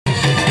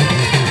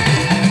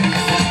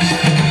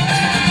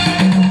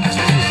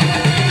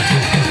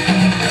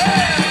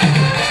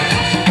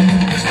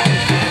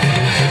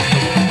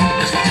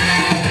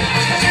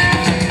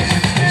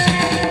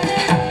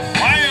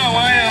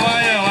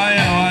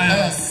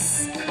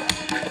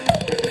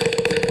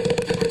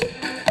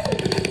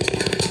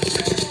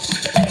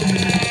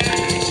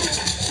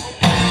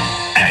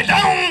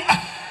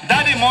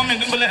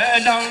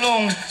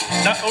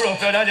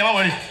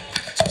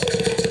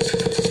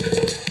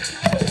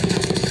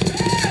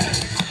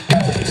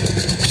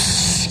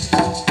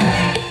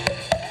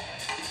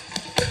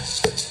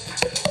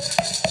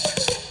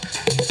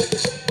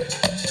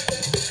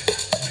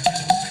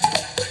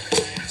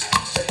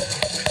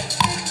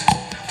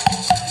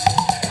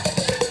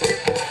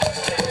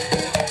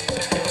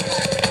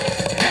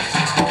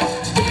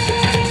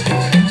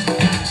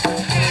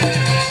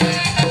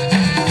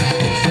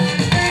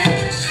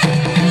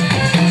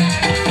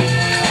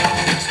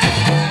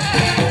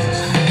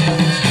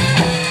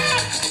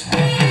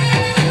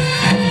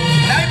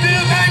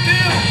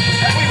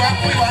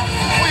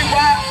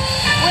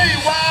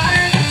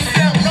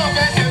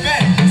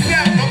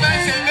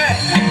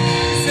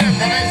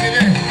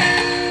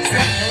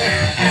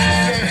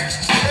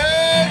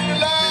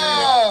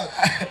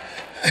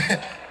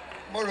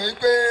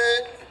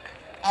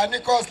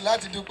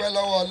láti dúpẹ́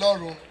lọ́wọ́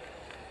Ọlọ́run.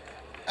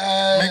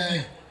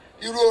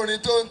 Irú orin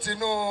tó ń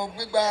tinú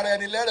gbígbà ara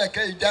ẹni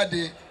lẹ́rẹ̀kẹ́ yìí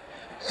jáde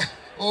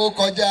ó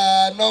kọjá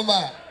nọ́mà.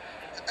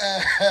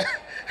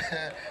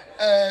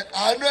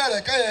 Àánú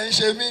ẹ̀rẹ̀kẹ́ yẹn ń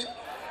ṣe mí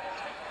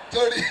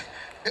torí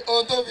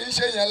ohun tó fi ń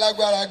ṣe yẹn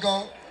lágbára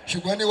gan,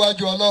 ṣùgbọ́n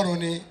níwájú Ọlọ́run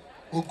ni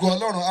ògo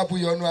Ọlọ́run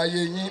abúyọnú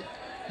ayé yín.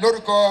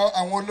 Lórúkọ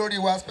àwọn olórí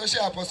wa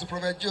Special Apostle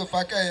Prophet Joe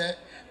Fakeye,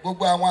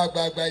 gbogbo àwọn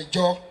àgbààgbà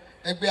ìjọ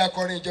ẹgbẹ́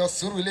akọrin ìjọ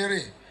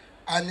Surulere,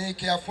 a ní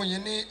kí a fún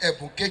yín ní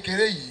ẹ̀bùn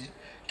kékeré yìí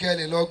kí ẹ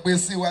lè lọ gbé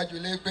síwájú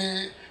lé pé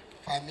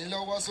fà mí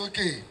lọ́wọ́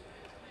sókè,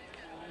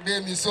 gbé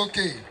mi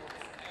sókè,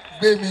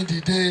 gbé mi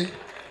dìde,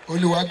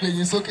 Olúwa gbé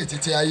yín sókè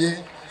títí ayé.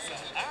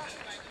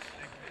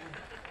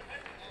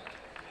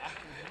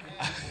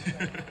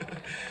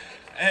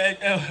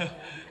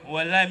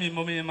 Well, let me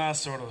mommy ma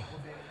sọ̀rọ̀.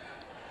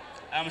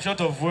 I'm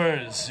short of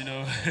words, you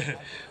know.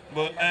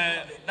 But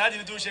that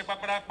is too ṣe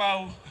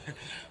paparapa o.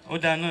 Ó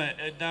dáná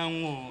ẹ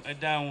dáhùn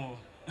o.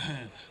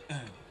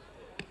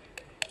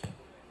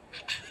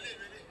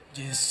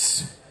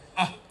 Jésù.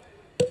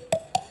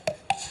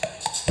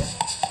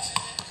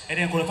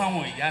 Ẹ̀dẹ̀ nǹkan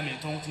fáwọn ìyá mi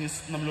tó ń tí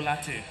ń lọ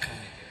láti ẹ̀kan.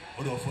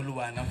 Ọ̀dọ̀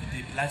Olúwa náà fi dé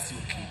láti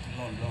òkè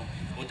lọ́nlọ́n.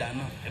 Ó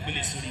dáná ẹgbẹ́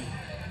lè sórí o.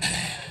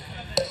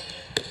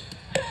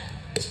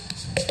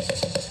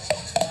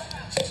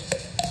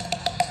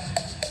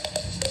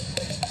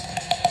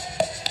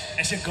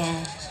 Ẹ ṣé gan.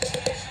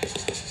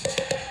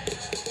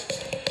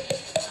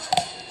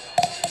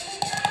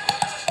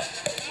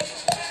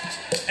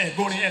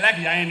 Gbórin ẹ̀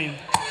láti yá yín ni.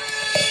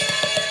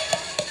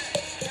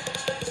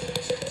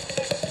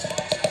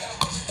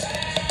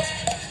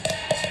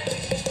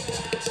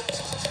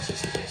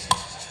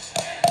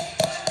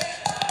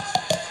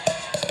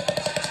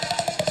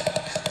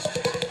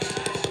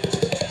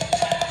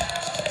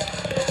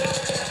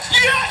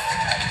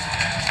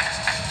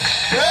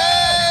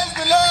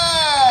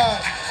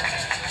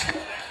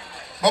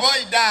 Baba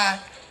ida,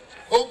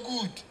 oh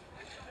good.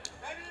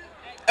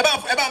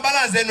 Eba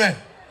balance anyway.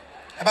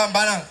 Eba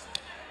balance.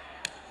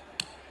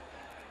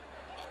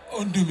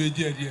 On do me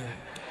dear.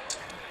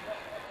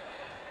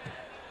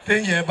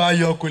 Thing ye ba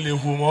yo ko le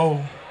wo mo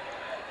o.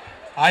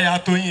 Aya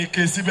to yin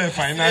ke síbẹ̀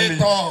finally.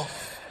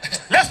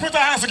 Let's put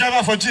our hands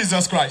together for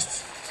Jesus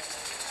Christ.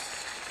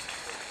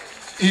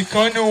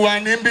 Ìkànnì wa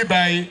ní bí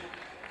báyìí.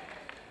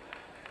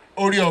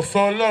 Orí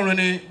ọ̀fẹ́ Ọlọ́run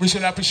ni, we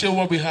should appreciate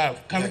what we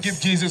have. Can we give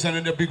Jesus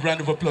another big round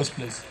of applause,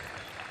 please?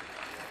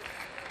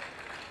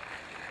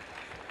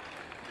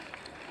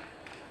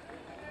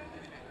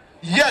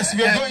 Yes,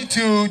 we are going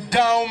to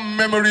down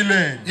memory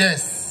lane.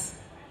 Yes.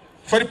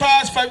 For the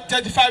past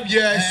 35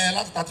 years.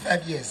 Last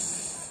 35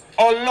 years.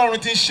 Ọlọ́run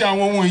ti ṣe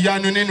àwọn ohun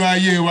ìyanu nínú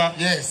ayé wa.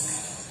 Yes.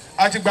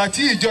 Àtìgbà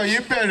tí ìjọ yìí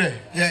bẹ̀rẹ̀.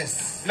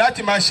 Yes.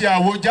 Láti máa ṣe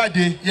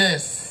àwòjáde.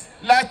 Yes.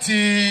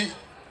 Láti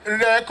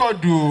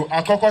rẹ́kọ̀dù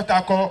àkọ́kọ́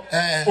takọ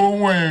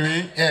ohun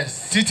ẹ̀rín.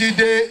 Yes. Títí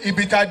dé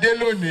ibi tá dé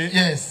lónìí.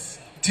 Yes.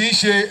 Tí ń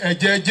ṣe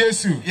ẹ̀jẹ̀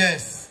Jésù.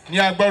 Yes. Ní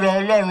agbára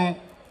Ọlọ́run.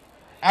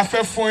 A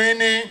fẹ́ fún yín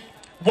ní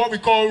what we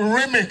call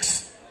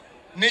remix.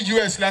 Ní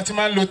US láti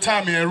máa ń lo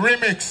term yẹn,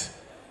 remix.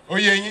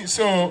 Oyè yín.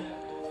 So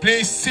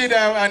please sit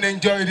down and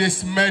enjoy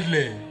this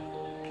medley.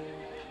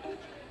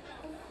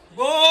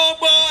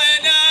 Gbogbo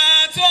ẹ̀dá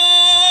tó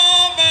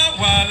bá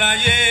wà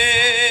láyé,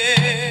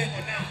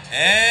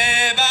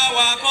 ẹ bá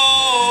wa kọ́ o.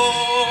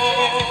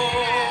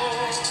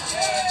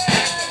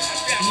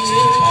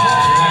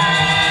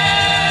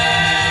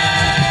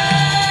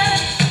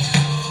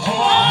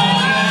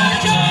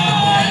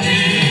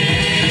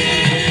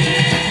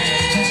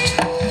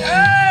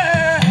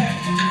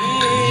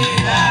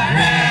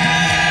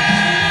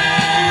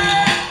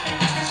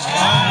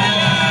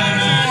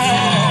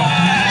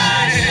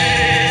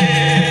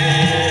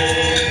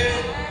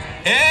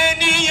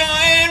 Ènìyàn,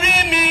 èrè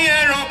mi,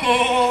 ẹranko.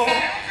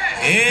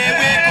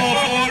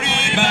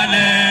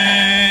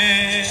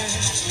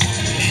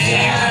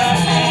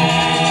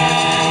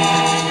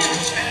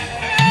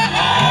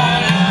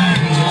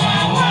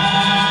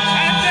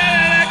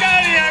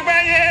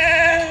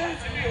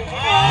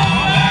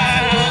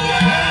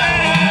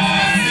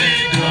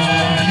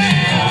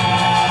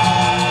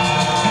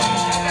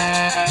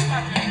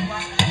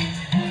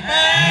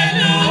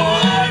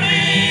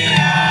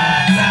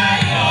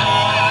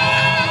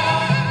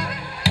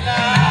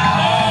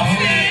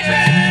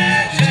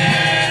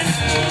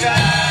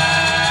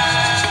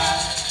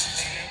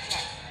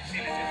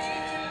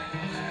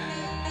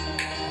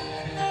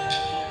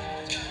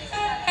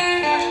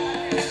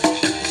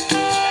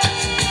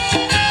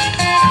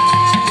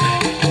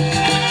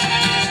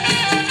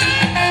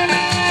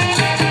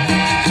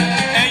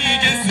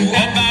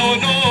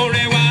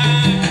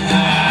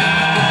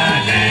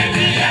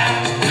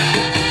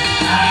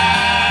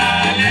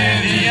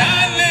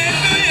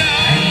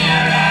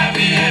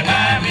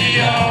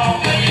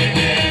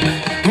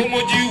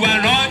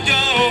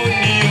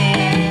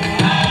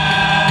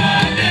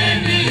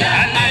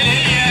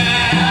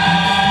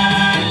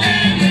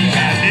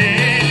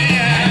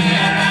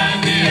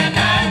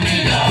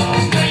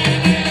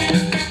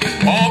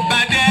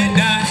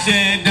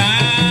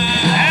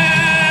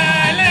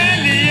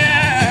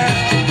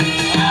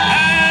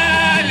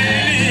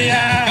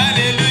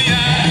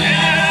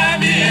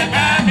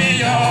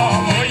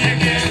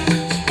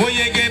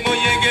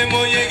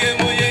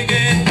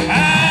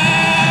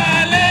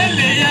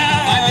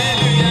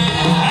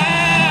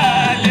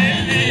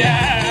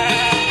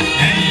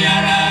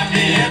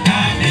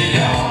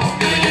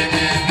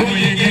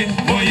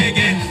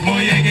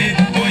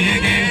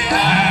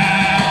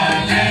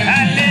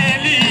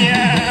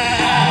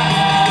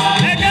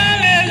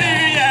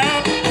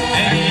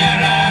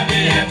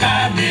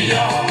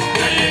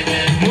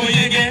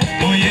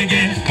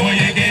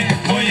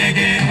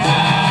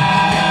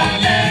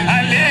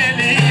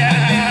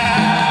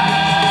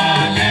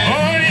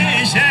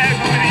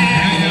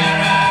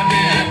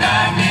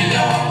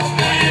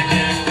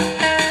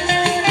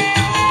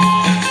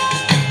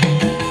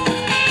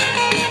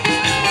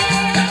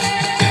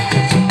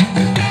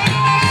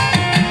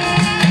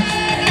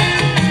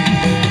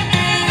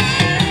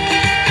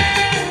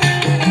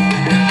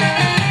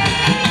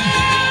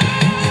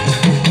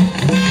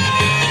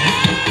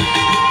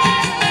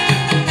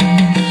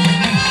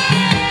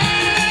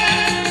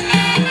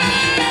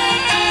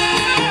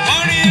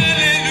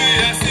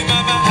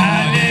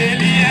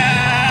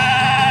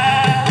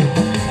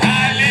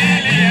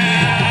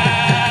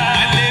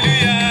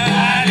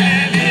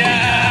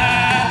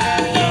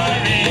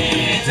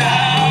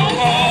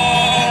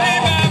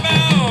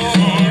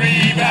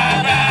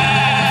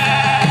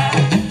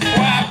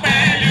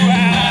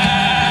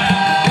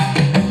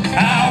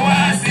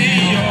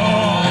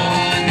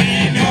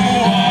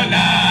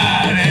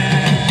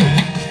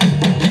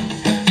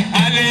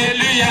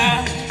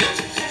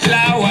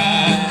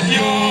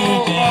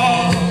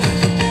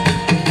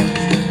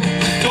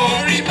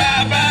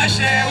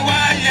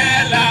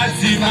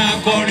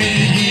 Wow.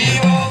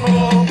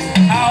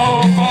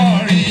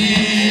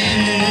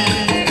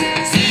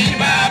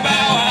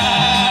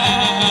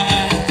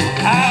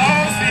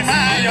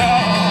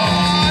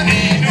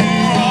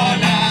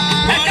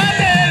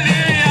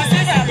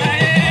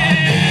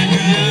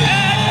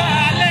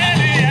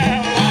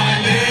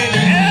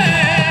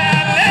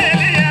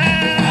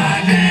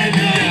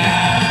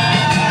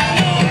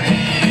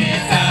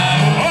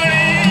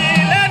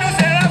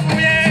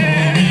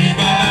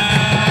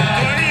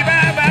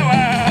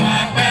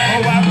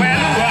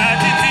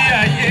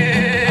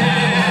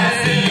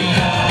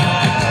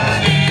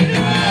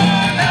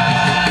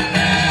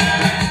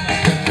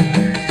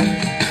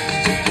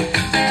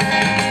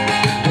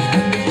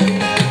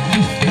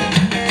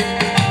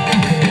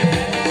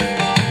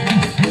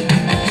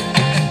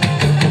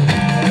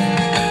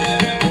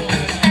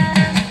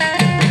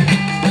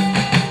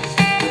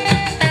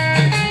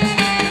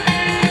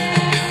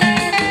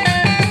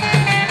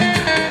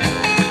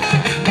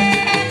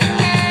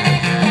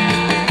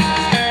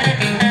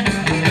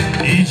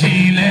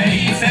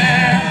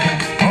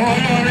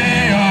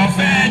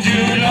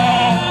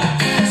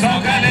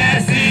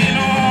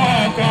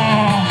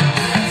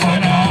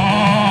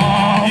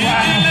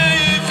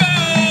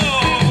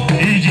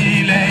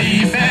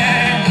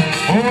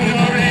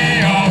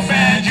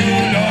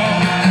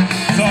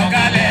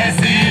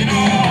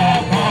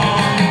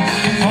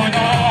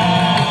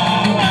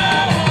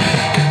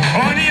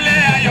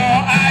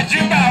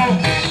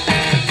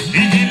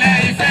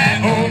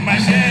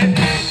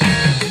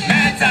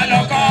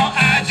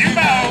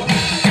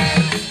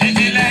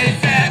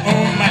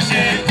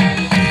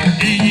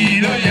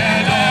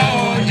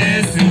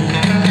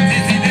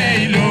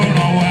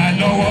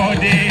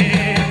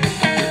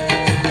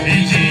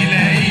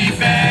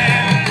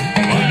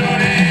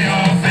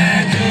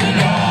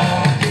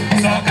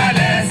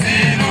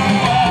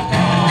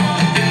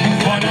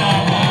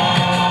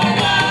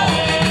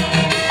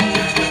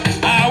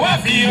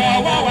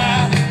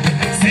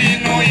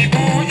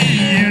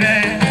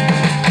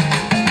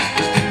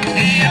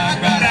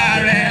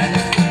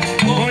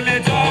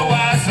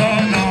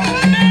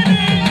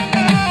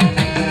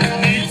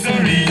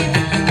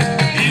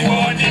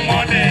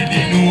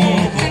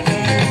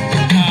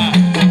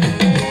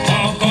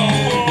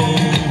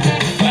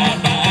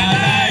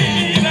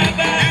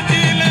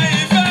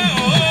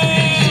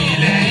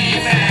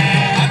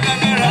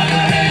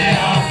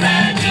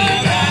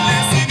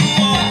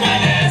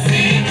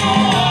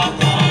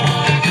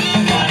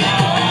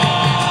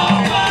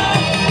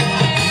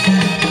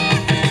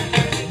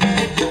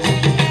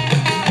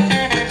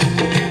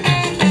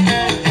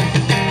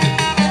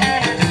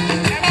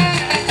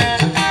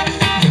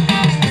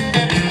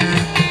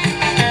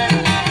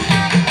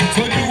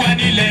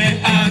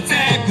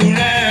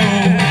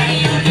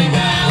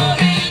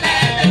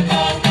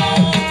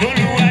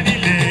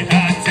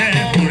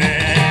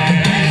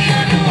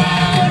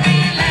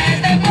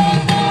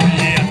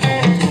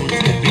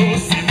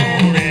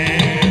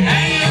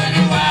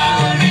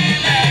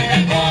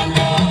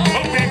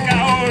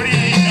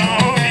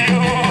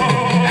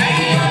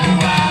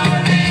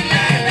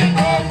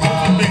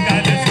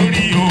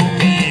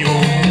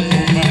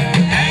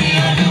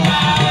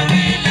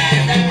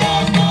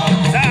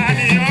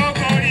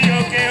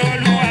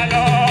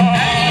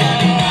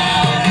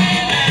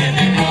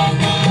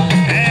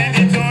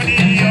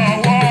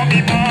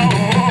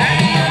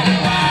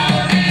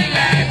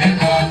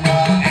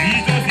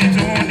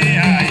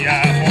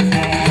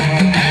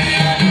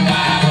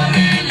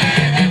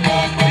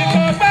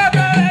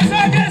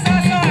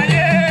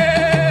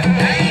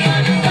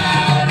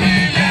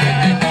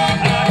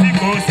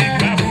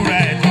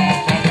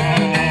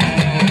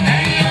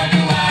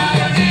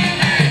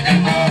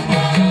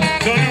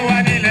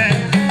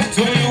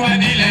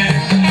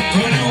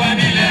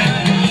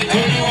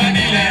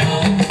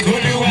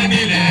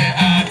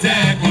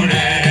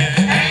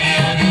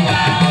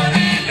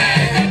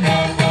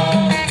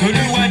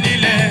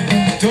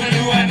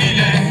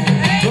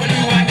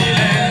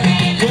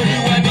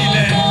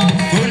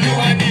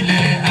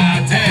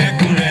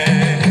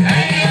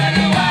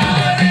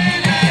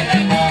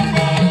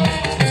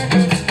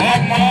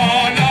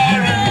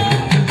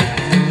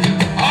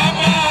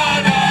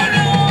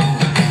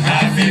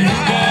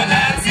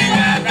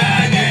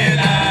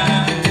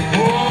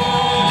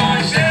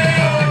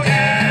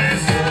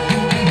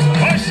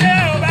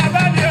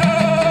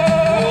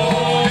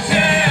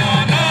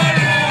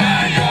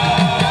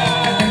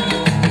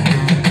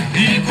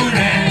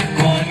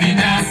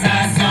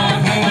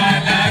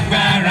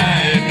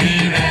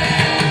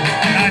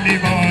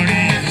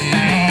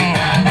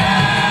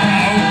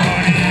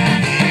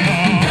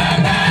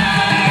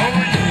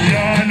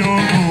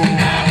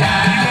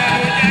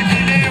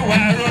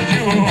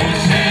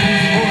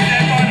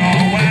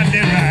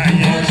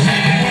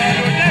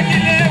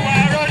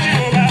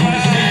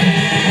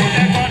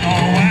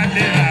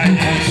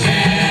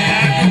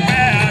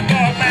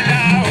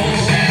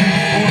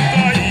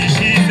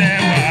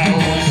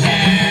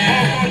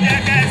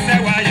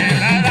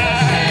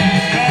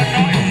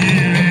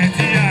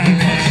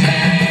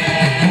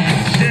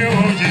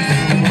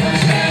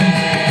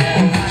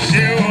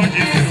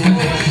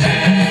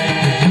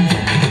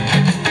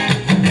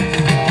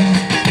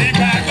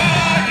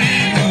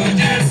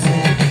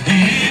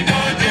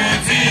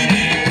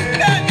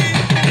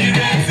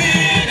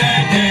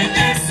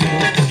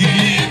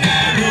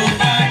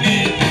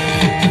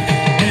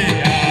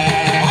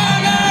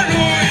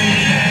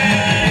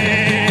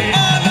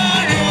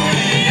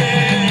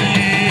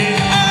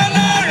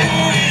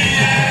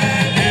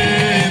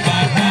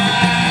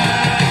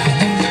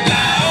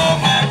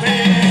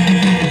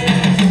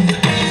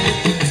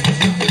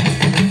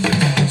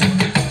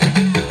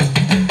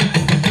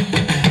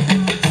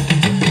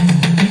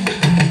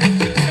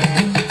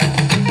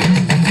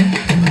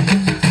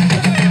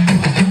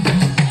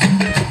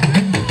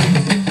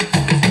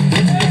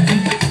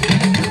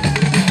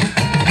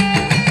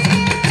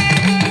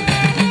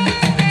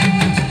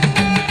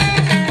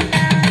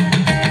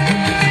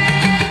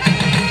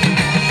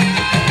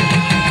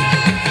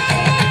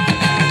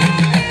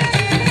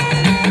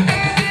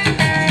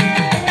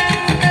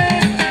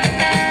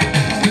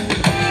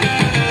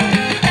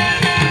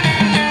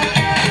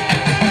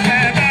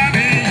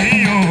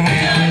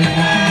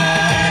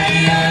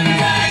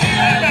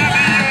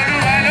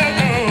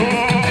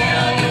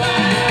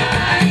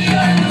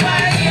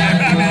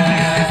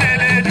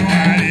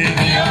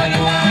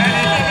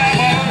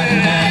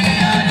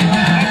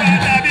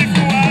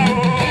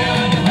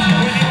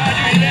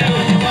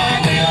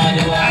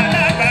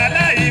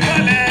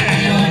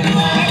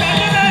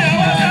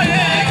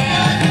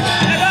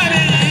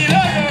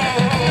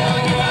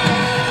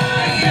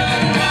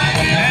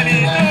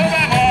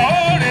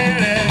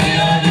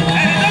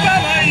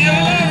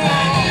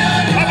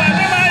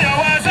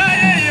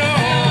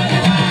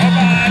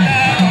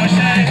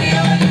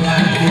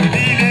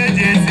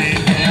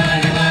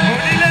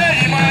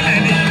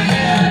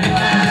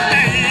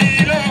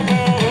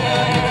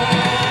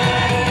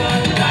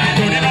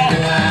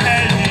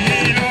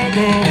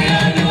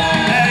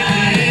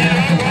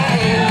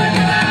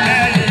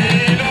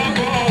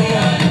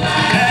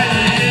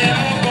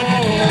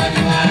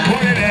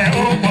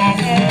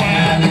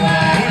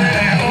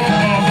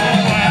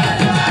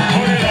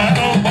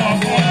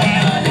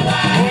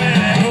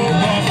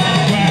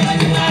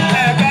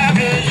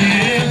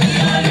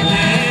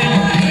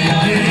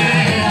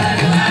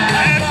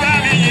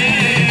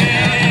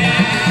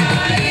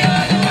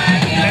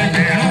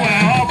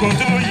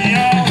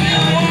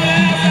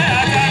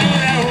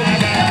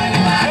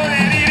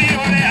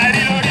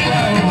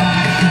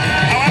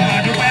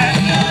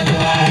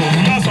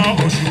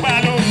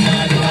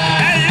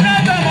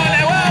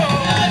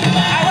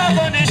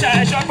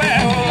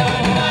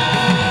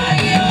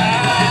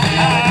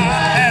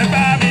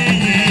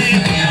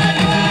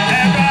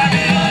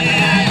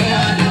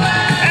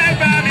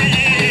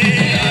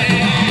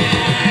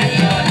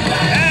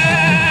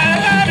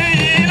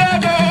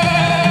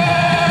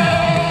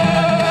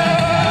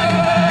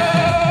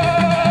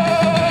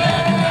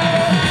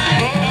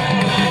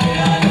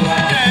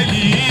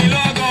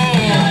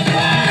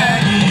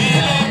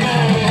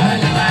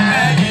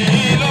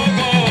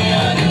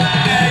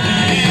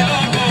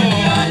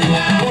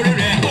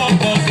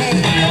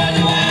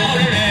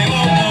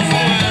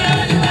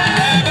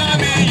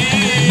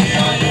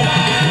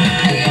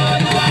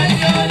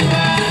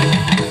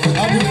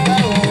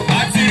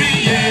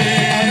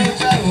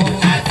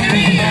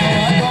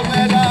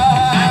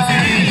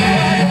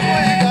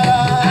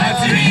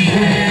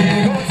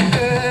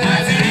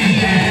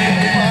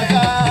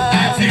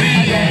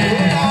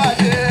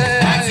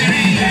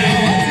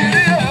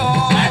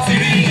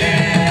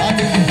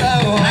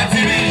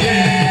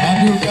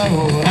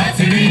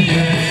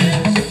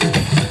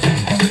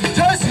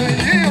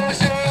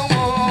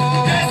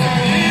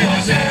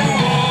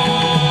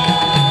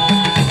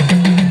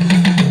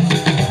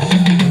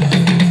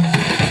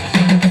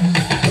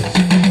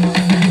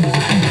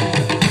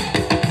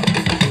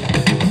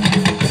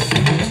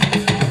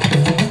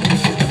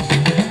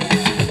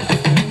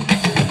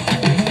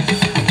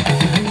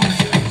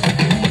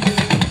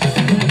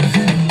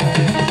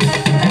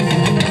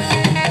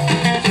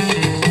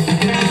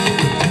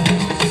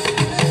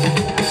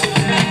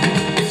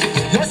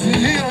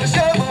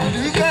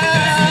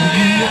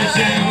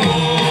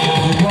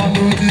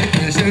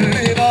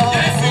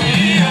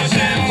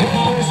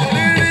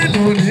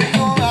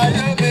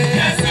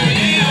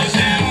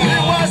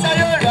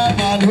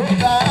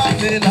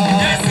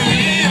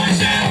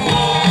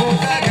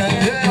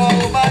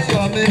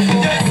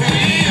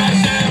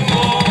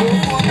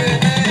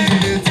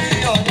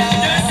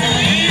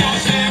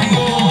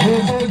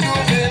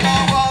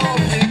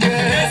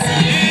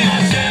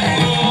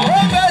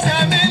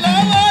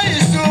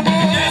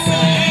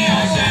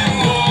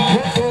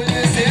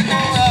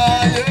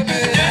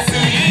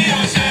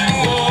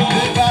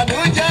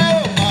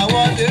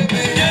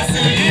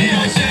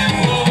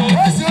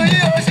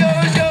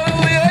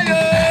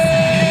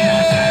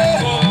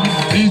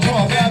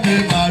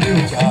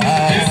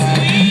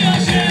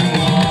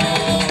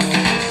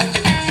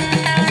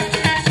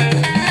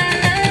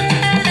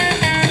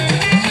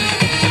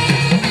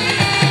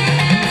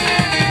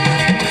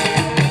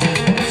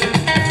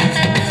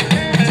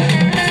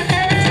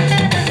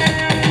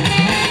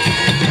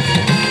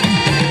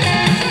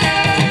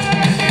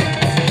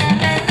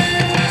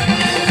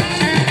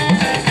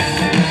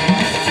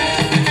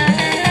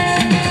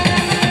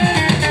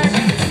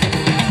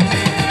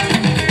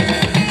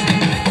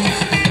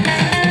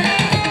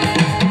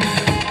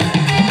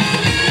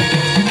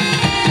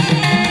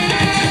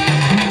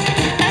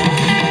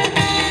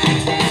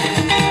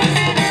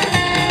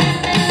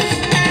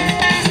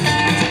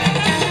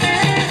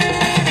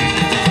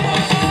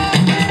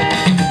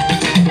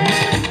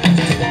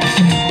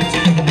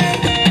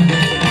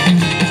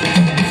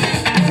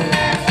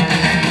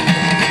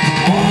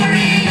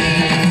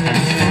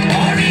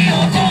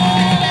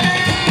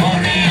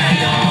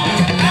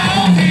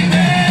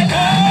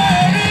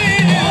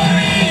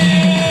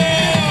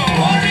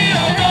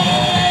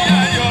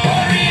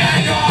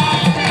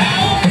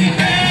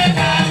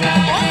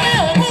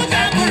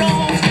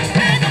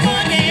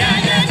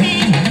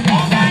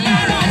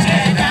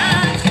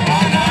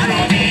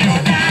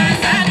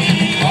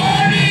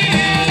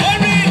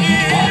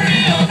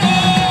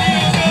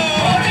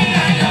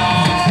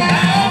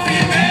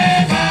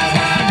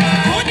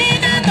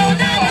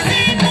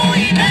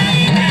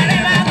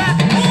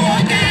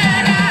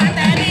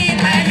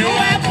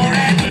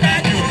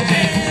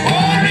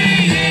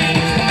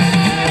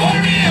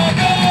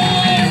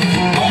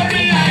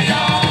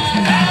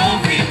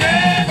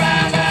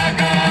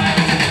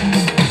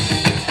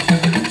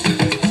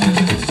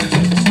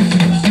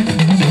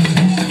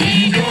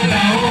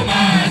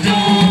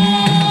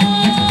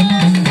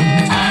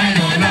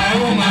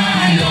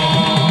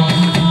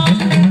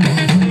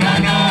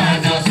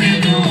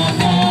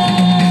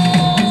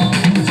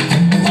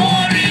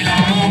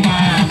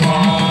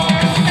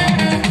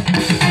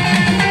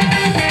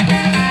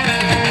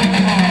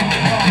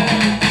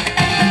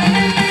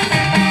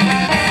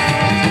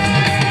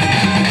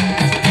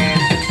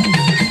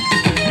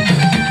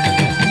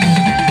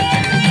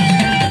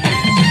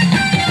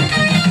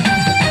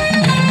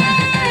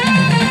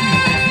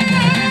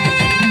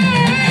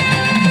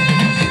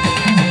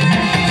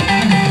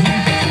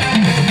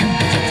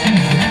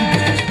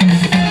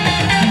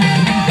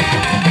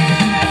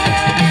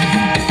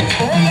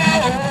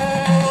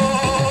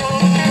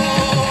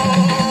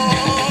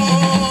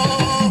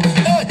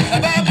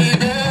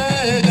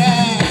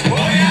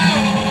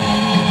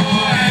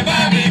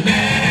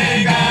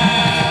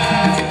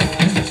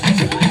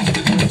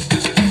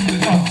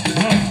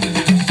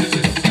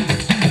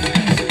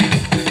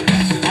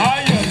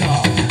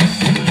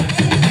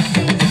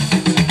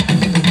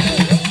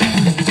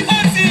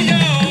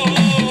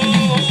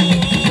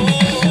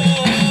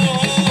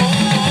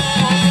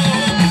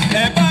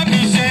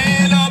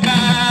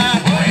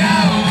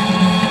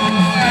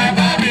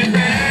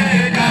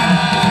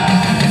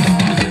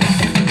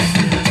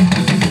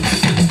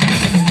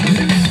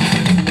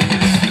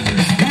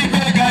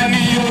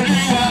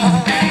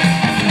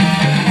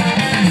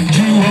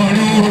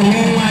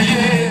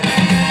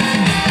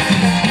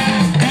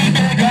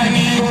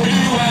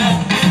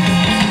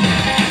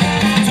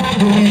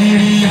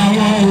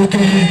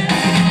 òkè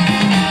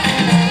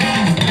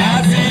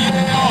láti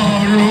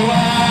ọ̀run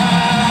wá.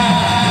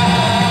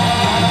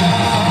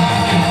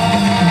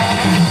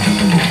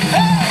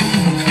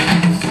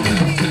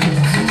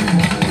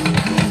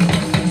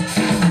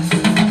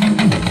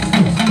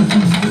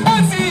 Ó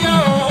ti yá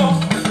o,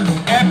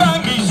 ẹ bá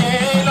mi ṣe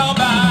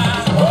lọ́ba.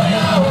 Ó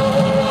yá o,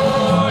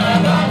 ẹ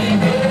bá mi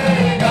gbé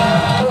ga.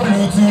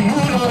 Olùtùnú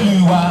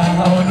l'Olúwa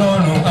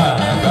Ọlọ́run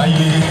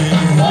àgbáyé.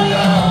 Ó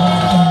yá o,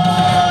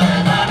 ẹ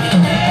bá mi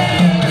gbé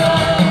ga.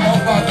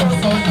 Ọba tó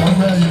sọ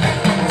ìjọba yìí.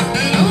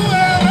 Ìlú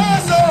ẹ̀rọ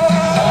sọ.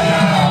 Ó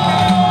yá o,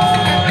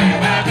 ẹ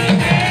bá mi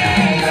gbé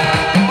ga.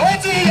 Ó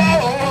ti yá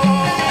o,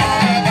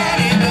 ẹ bá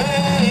mi gbé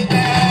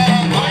ga.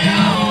 Ó yá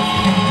o,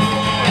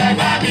 ẹ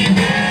bá mi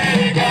gbé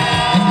ga.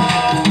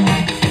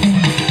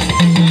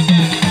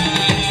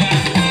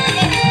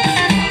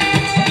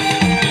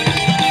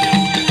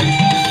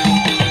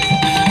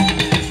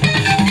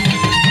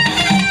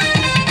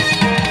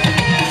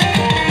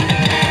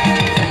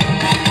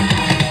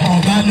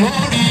 Ọba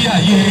lórí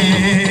ayé.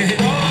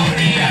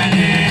 Lórí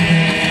ayé.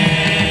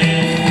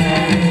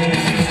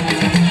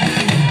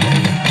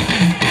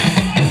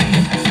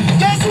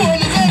 Jésù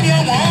olùkọ́ mi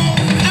ọ̀wọ́n.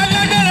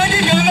 Alágbára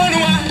gíga Ọlọ́run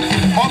wa.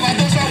 Ọba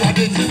tó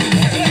ṣàwádé ni.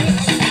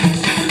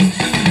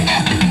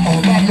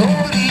 Ọba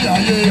lórí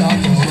ayé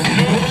àtọ̀run.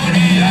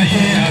 Lórí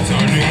ayé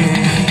àtọ̀run.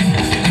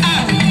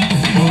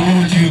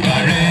 Ojúbà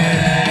rẹ̀.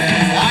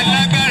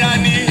 Alágbára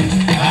ni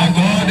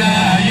àgọ́dá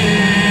ayé.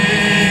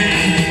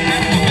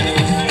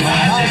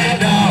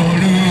 Aṣẹ̀dá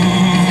ọ̀run.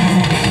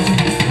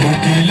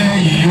 Òkè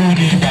lẹ́yìn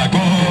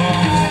onígbàgbọ́.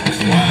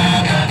 Wá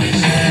bá mi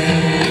ṣe.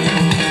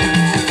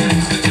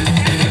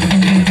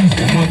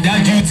 Mo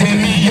dájú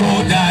tèmi yóò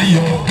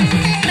dayọ̀.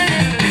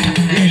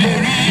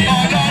 Ìlérí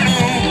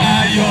Ọlọ́run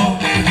ayọ̀.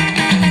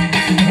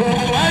 Mo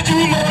wájú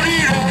mo rí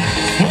rẹ̀,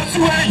 mo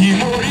tún ẹ̀yìn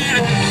mo rí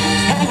rẹ̀,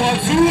 mo wọ̀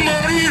tún mo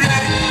rí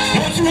rẹ̀,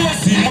 mo tún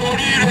òsì mo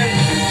rí rẹ̀.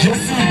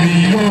 Jésù mi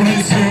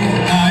lórísun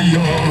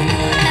ayọ̀,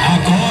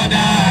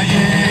 àkọ́dá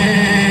ayé.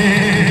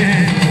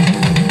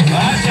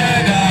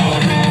 Aṣẹ̀dá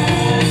ọ̀run.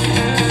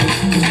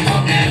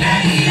 Òkè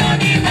lẹ́yìn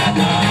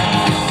onígbàgbọ́.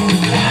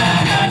 Wá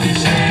bá mi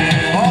ṣe.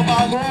 Ọba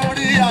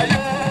lórí ayé.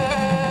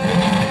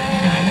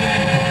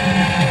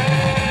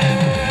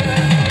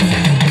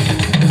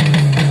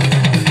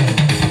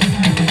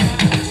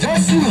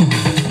 Jésù,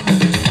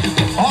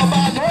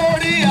 ọba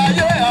lórí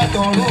ayé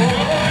àtọ̀run.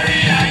 Lórí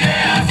ayé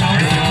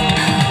àtọ̀run.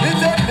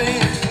 Nítorí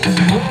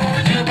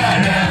ojúbà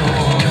rẹ̀ o.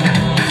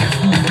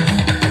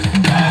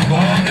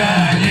 Àkọ́dá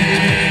ayé.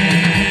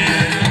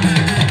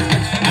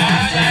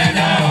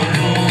 Aṣẹ̀dá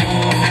ọ̀run.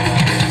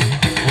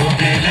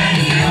 Òkè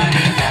lẹ́yìn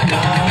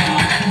onígbàgbọ́.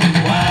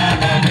 Wá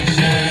bá mi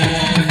ṣe.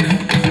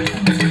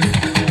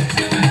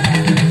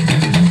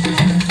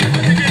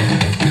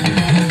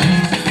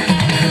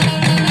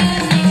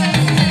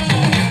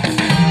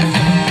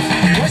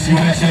 Oṣù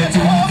ẹ̀ṣẹ̀ tí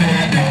wọ́n fẹ́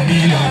dé mí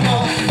lọ́nà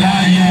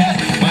láyé.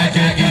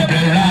 Michael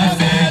Gabriel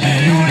Raphael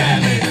ìlú rẹ̀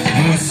lè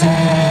mú sọ.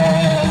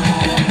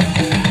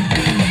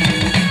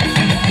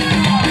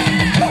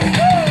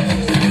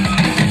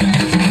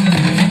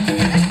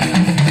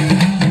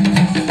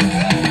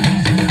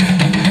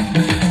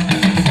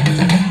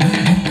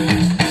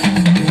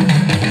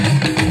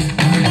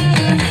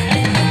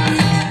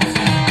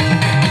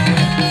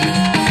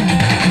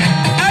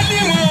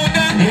 Aliwo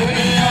dá,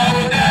 ènìyàn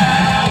ò dá,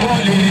 wọ́n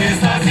lè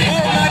sọ sí bó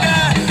má dá.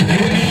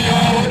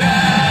 Ènìyàn ò dá,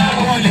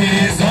 wọ́n lè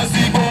sọ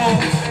sí bó.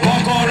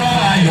 Kọ́kọ́rọ́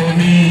ayọ̀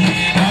mi,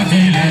 wọ́n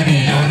fi lè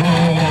nìyàn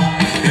lọ́wọ́.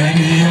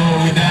 Ènìyàn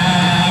ò dá,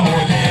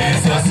 wọ́n lè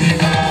sọ sí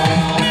bó.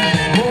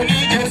 Mo ní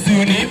Jésù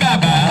ní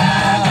bàbá.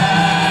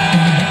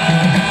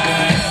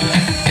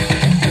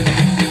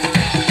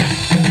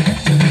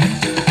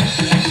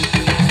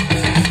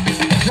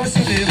 Jésù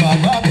ní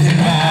bàbá mi.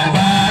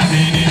 Bàbá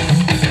mi ni.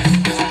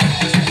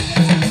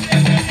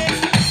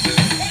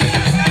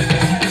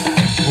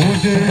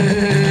 Òde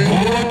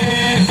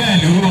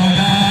pẹ̀lú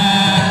ọlá.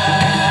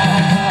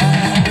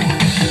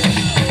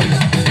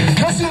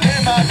 Jésù ní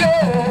màdé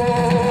o.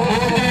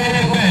 Òde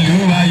pẹ̀lú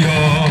ayọ̀.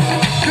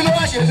 Kí ló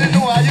wá ṣe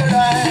nínú ayé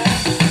rẹ̀?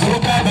 Ó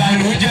bá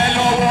bànújẹ́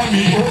lọ́wọ́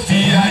mi, ó fi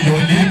ayọ̀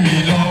lé mi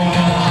lọ́wọ́.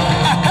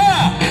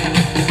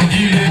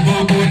 Ire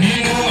gbogbo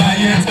nínú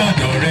ayé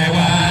tọ̀dọ̀ rẹ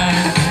wá.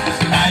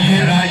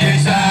 Ayérayé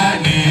ṣá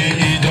ni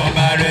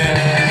ìjọba rẹ.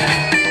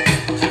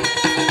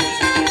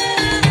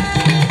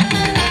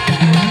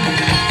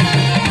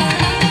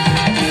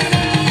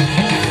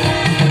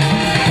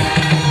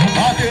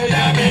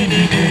 Adéyàmí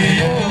nìdè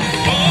yóò.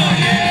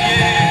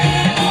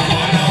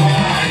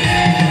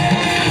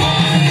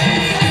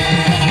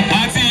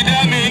 Àti dá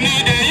mi ní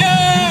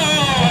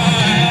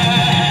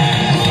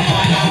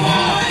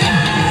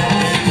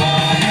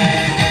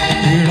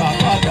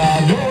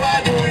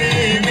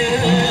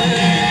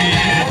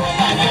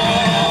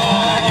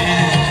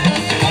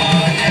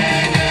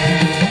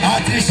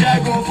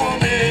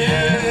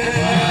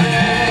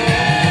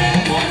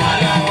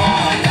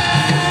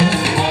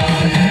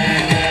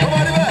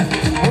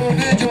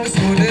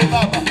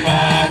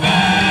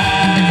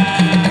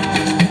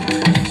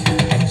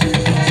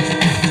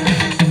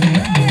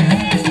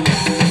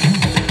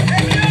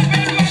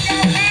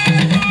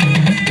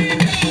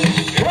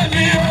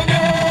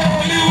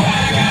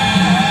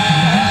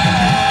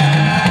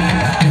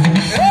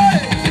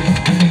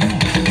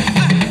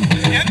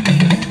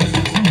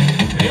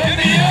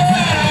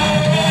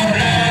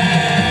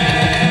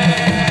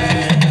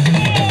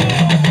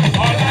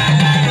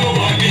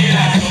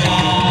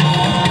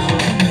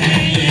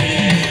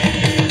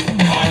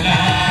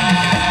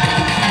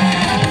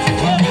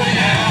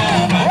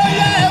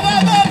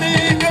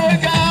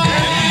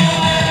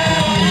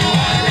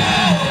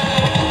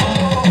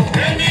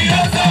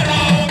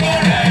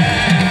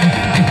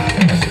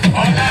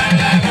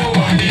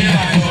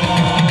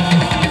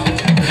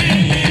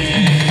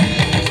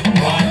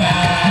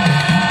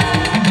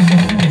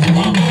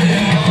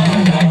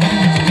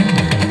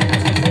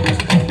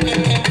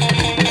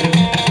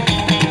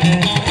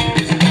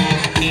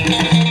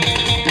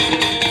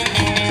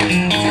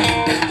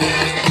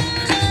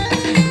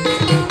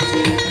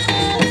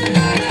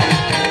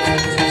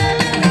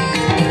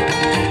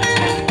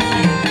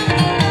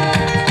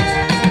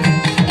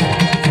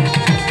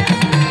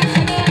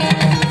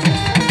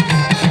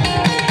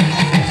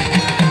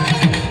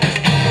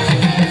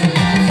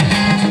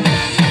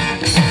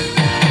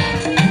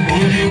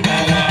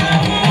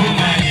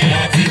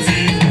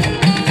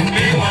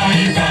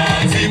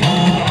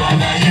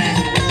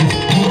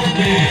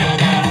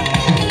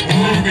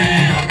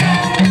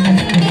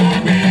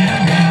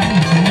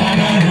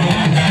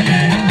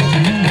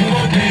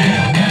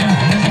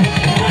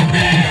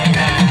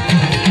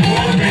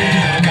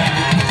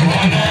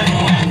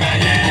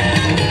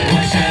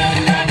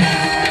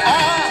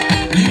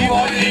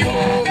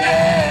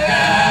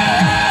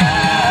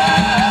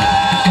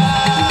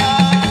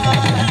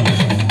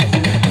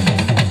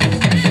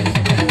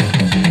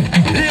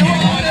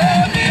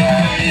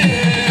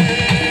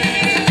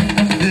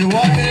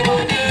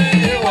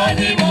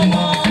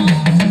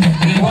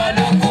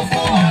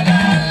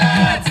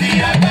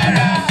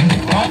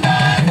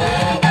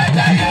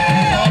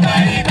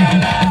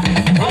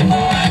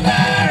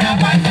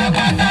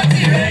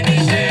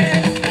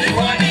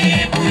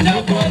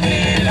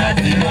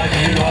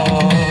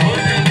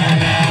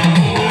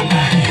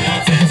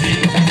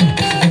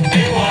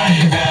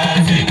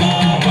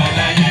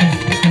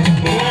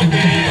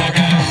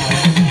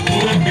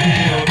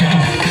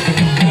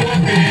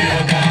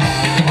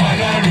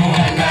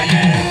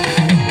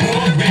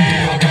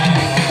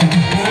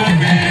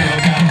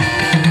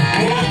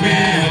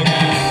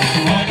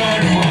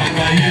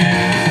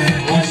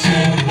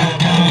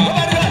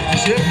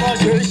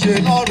ṣe ṣe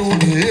lọ́rùn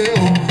rèé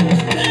o.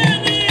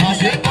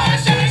 Àṣẹ bá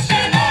ṣe ṣe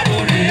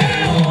lọ́rùn rèé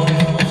o.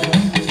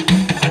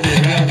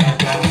 Adèrè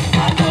àgbàgbà,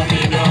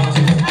 àtọ̀mídọ́,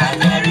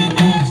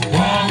 àtọ̀rúgbó,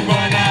 wọ́n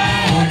gbọ́lá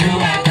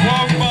Olúwa.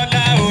 Wọ́n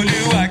gbọ́lá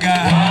Olúwa ga.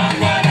 Wọ́n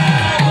gbọ́lá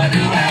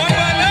Olúwa. Wọ́n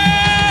gbọ́lá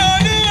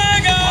Olúwa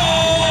ga.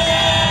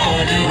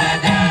 Olúwa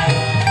ga.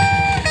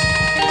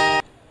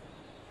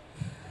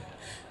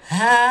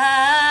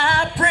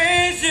 I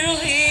praise you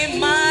in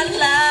my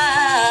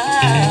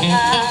life.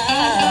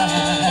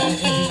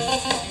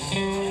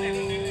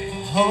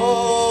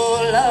 Oh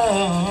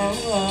Lord.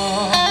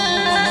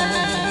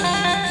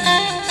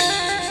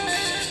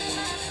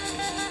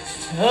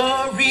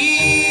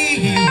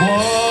 Sorry,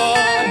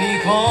 one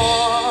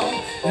nìkan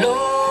ló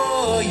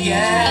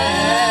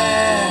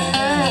yẹ.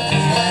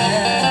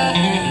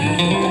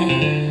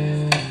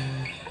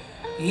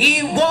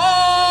 Ìwọ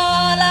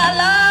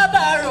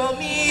lálábàárò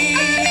mi.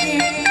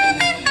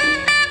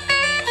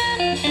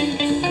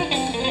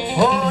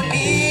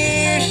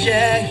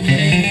 Oníṣẹ́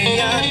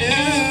ìyanu.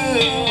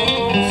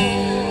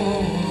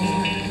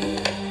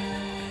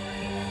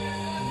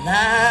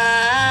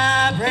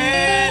 I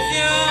praise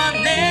your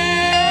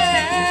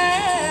name.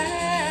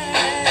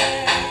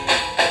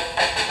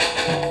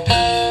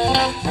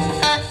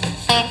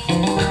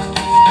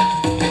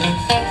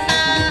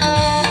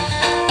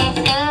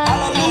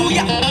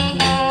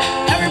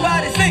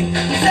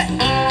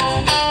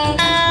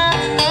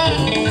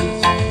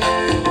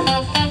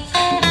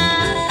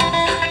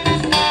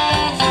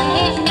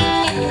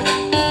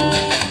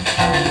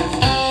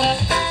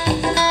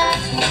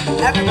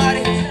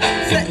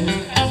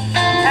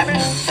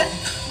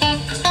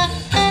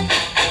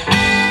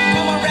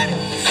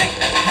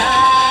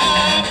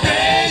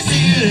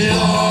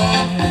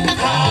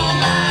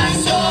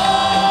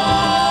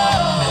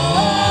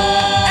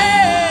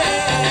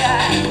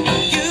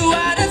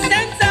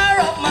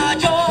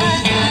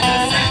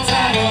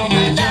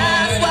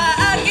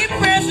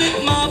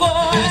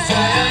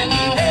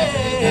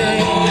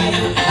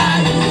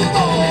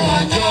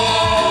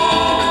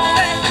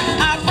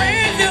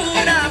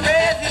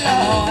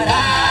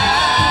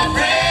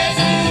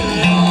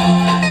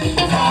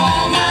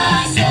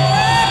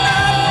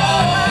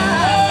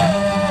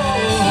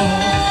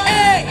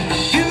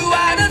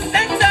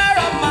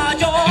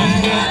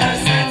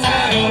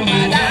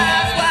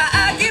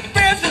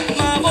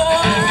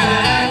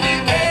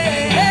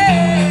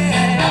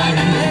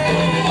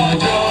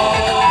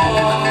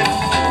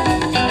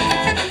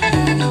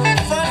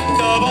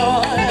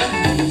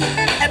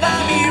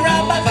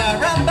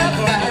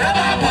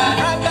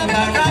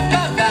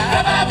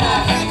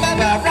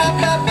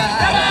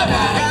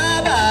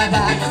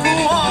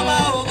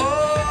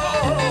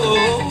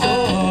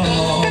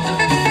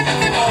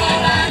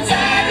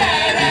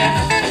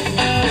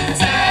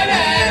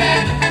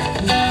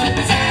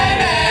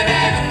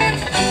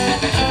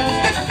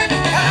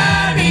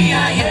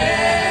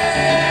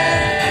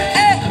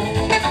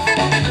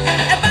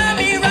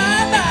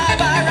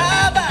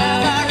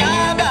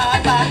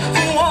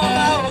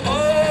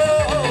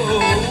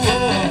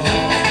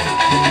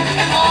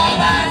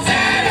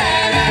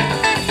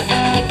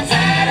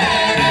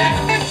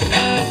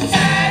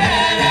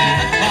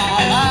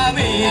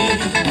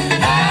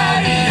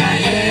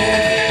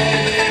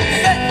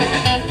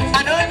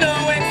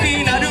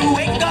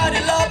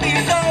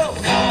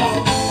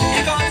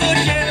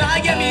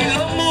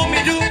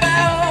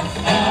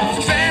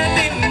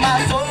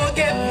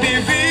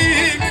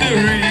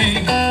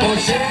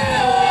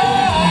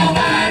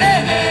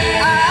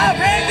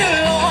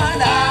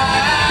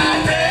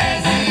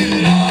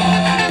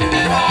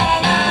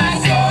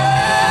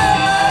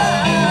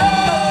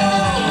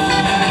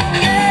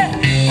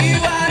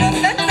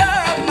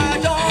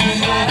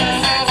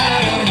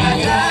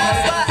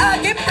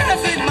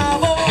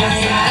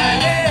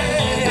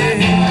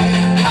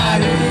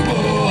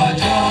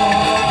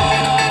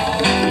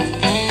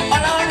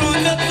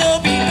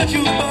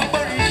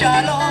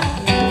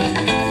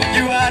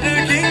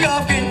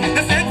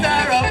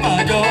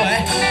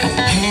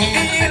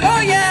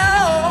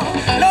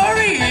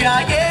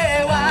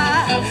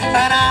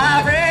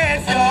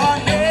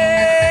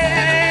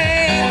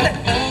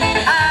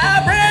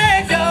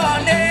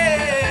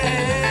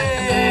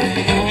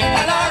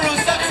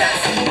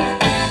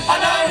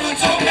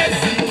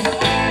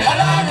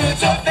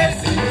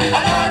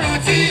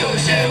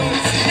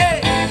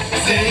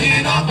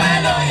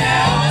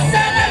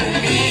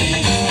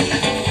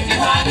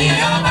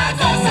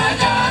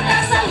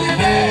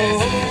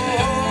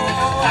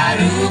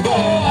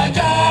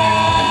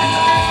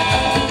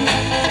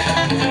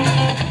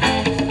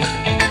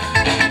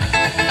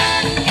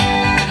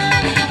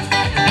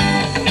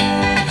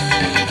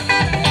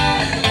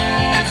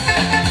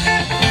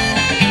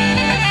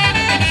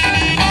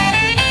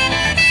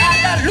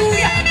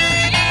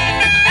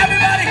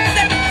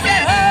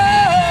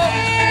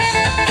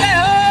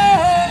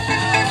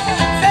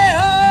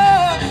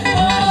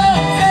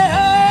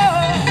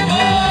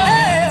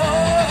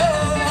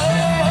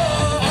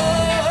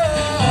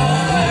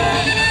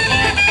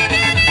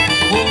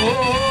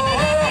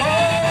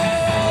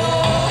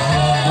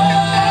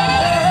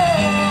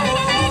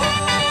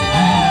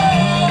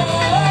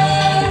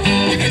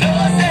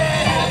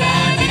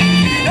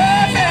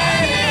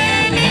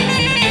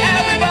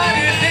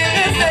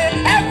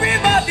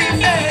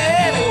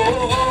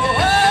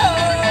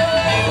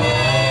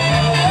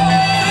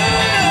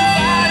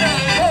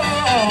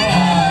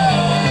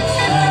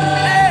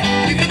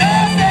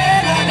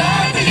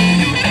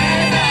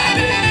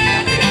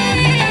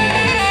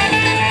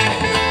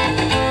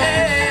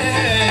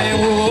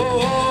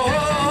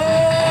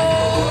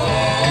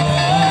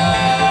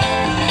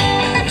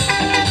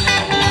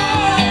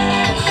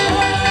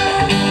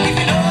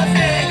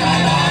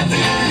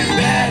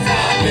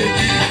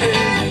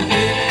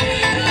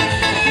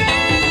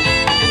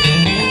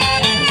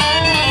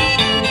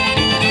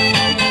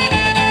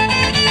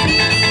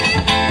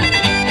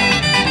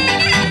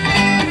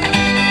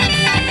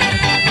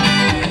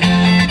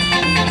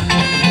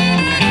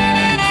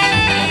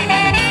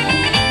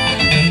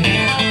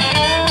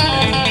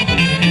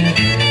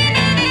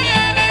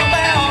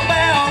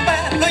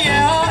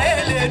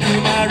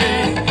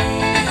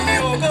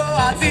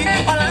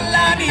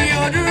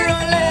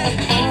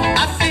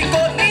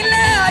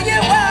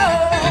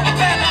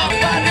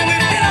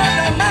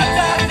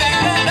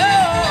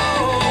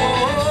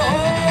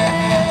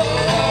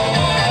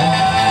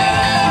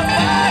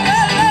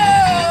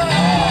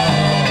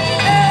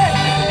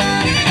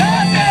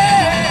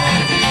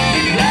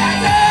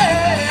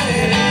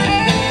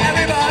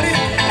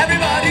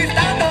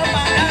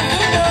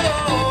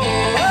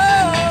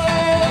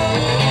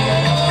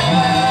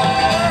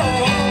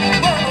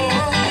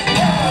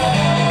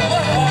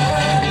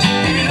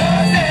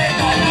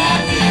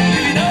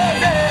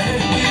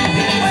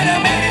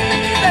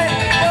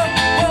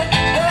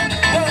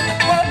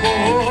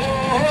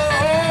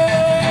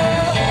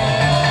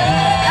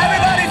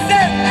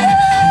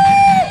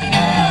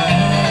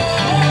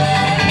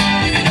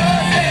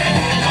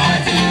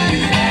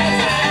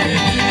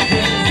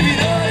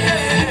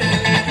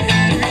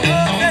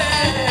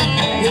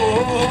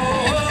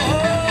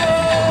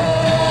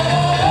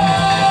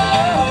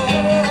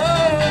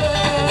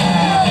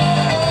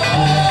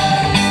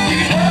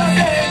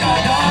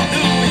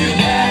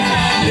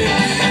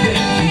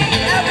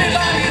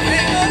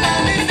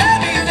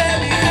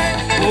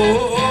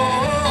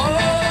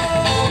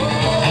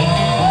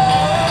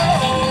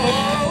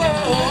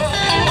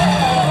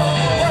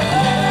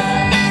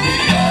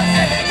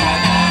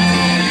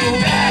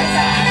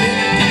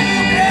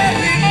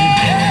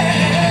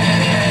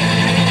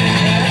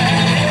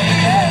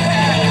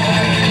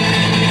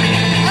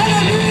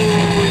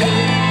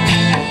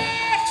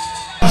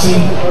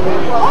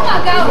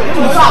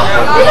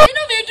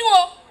 inú mi dùn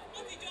o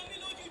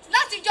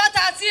látijọ́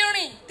ta ti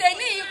rìn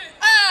tèmi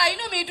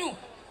inú mi dùn.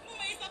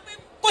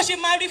 bó ṣe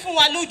máa rí fún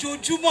wa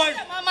lójoojúmọ́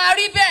rẹ̀. máa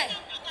rí bẹ́ẹ̀.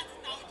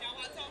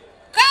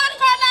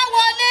 Kọ́lá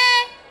wọlé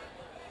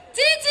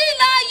títí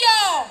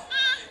láyọ̀.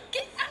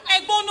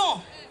 ẹ̀gbọ́n náà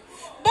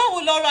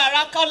báwo lọ́rọ̀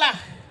ara Kọ́lá.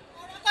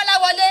 Kọ́lá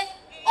wọlé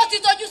ó ti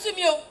tọ́jú sí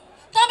mi o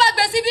tó bá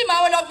gbé síbí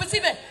màá lọ gbé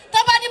síbẹ̀ tó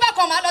bá ní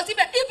bákan màá lọ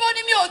síbẹ̀ ibo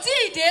ni mi ò tí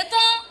ì dé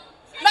tán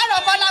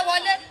lọ́rọ̀ Kọ́lá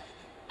wọlé.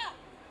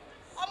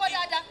 ọmọ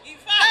dáadáa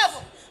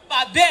káàbọ̀.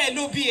 bàbá ẹ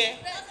ló bí ẹ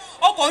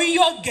ọkọ̀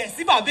yíyọ gẹ̀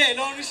sí bàbá ẹ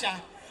lọ́rùn ṣá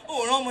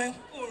òòrùn ọmọ ẹ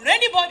òòrùn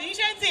anybody ń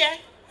ṣe ń tiẹ̀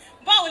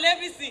báwo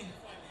lẹ́bìsìn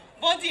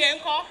bọ́dí ẹ ń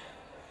kọ́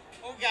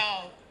ó ga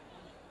ọ.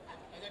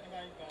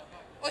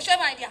 o ṣe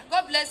my dear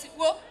God bless you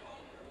wo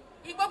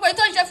gbogbo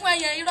ètò ìṣe fún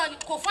ẹyẹ irọ́ ni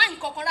kò fáìn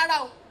kankan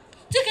rárá o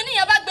tí kìíní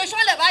yẹn bá gbé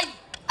sọ́lẹ̀ báyìí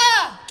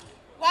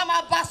wà á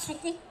máa bá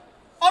sunkún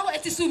ọ̀rọ̀ ẹ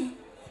ti sú mi.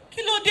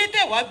 kí ló dé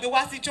tẹ̀ wá gbé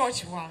wá sí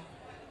church wa.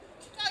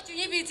 church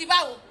yín bíi ti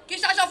báwo kì í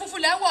ṣaṣọ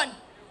funfun lẹ́ ń wọ̀ ni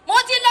mo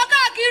ti lọ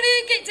káàkiri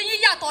kí ti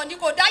yín yàtọ̀ ni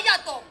kò dá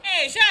yàtọ̀.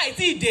 ẹ ṣáà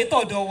tí ì dé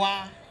tọ̀dọ̀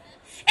wa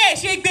ẹ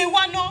ṣe gbé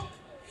wá ná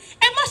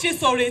ẹ má ṣe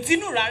sọ̀rọ̀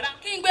ètínú rárá.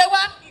 kí n gbé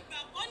wá.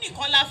 ìgbàgbọ́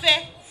nìkan la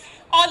fẹ́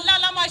ọ̀la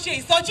la máa ṣe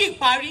ìsọjí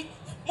ìparí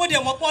mo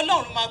dẹ̀ mọ̀ pé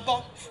Ọlọ́run máa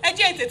gbọ́ ẹ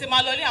jẹ́ ìtètè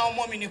máa lọlé àwọn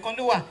ọmọ mi nìkan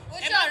ló wà. ó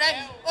ṣe ọ̀rẹ́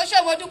mi ó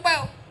ṣe mo dúpẹ́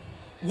o.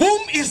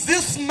 Whom is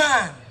this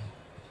man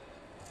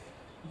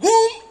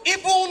whom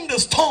even the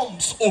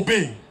storms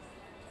obey?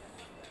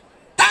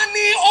 Ta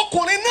ni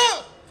ọkùnrin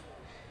náà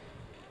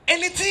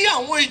ẹni tí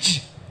àwọn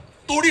èjì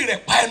torí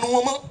rẹ̀ pa ẹnu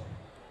wọn mọ́?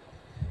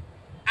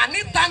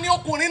 Àní ta ni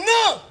ọkùnrin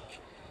náà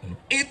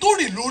èyí tó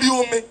rì lórí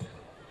omi?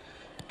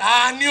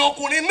 Ta ni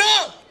ọkùnrin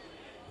náà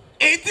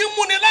èyí tí ń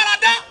múni lára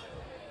dá?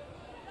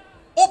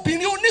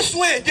 Obìnrin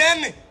onísun ẹ̀jẹ̀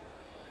nì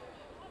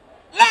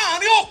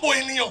láàrin ọ̀pọ̀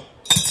ènìyàn.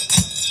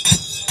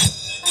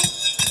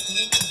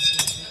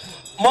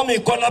 Mommy,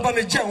 Kọ́lá bá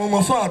mi jẹ́ àwọn ọmọ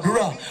fún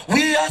àdúrà.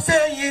 We are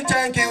saying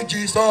thank you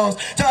Jesus,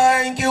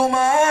 thank you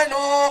my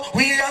Lord.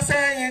 We are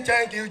saying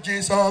thank you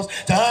Jesus,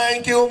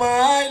 thank you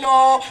my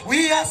Lord.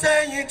 We are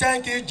saying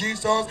thank you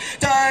Jesus,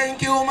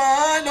 thank you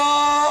my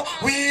Lord.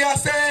 We are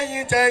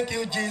saying thank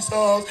you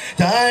Jesus,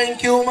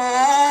 thank you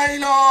my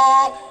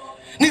Lord.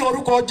 Ní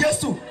orúkọ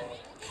Jésù,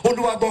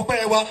 Olúwa gbọ́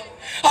pẹ́ wa.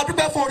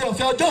 Adúpẹ́ fún oore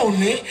ọ̀fẹ́ ọjọ́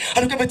òní.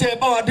 Adúpẹ́ bí tẹ́ ẹ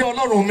bá wa dé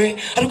Ọlọ́run mi.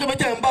 Adúpẹ́ bí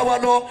tẹ́ ẹ ń bá wa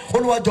lọ.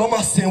 Olúwa jọ̀ọ́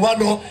máa sìn wá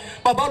lọ.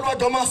 Bàbá Olúwa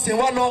jọ̀ọ́ máa sìn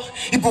wá lọ.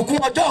 Ìbùkún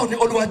ọjọ́ òní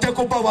Olúwa jẹ́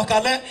kó bá wa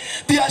kalẹ̀.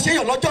 Bí a ṣe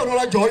yàn lọ́jọ́ òní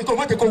ọlọ́jọ́ ikọ̀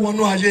má jẹ́ kó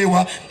wọnú ayé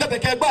wa. Bẹ́ẹ̀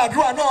kẹ́ gbọ́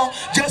àdúrà náà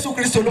Jésù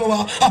Kristo lọ wa.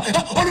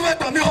 Olúwa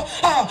gbà mí o.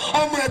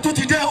 Ọmọ ẹ̀ tún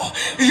ti dé o.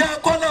 Ìyá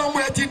Kọ́lá ọmọ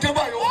ẹ̀ ti dé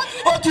báyìí o.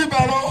 Ó ti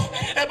bẹ̀rẹ̀ o.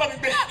 Ẹ bá mi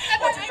gbé.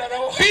 Ó ti bẹ̀rẹ̀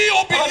o. Bí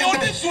obìnrin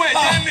onísun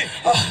ẹ̀jẹ̀ nì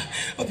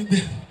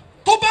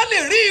tó bá lè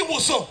rí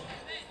ìwòsàn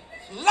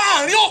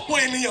láàrin ọ̀pọ̀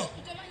ènìyàn,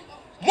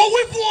 mo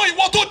wí fún ọ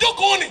ìwọ tó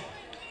jókòó ni,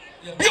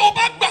 bí o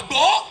bá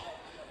gbàgbọ́,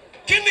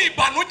 kí ni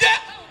ìbànújẹ́,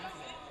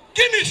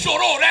 kí ni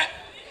ìṣòro rẹ,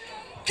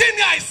 kí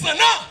ni àìsàn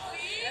náà,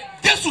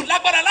 Jésù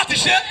lágbára láti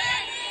ṣe.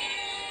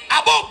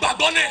 Àbọ̀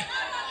gbàgbọ́ ni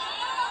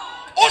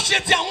ó ṣe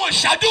ti àwọn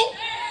ìṣáájú,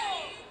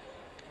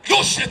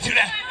 yóò ṣe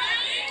tirẹ̀.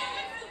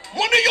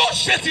 Mo ní yóò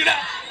ṣe tirẹ̀.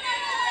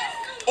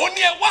 Ó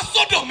ní ẹ wá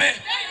sọ́dọ̀ mi,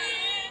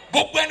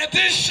 gbogbo ẹni tí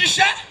ń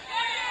ṣiṣẹ́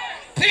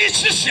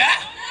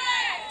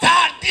tá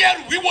a di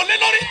ẹrù wíwo lé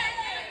lórí,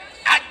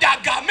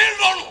 àjàgà mi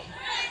rọrùn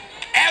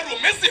ẹrù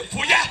mi sì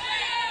fúyẹ́.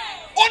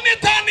 Ó ní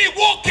ta ni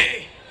ìwọ òkè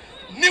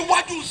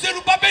níwájú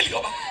Serubábélì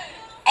ọba?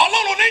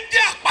 Ọlọ́run ní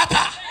jẹ́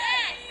àpáta.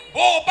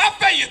 Bó o bá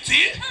fẹ̀yìntì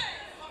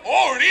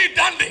ó rí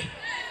ìdáǹdè,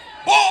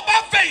 bó o bá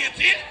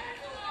fẹ̀yìntì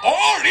ó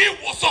rí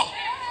ìwòsàn,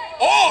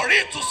 ó rí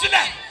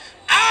ìtúsílẹ̀.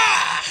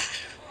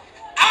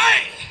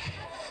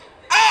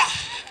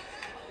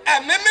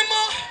 Ẹ̀mí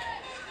mímọ́.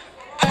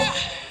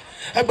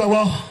 Ẹ gbà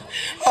wá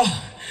o.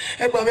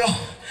 Ẹ gbà mí o.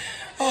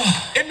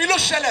 Èmi ló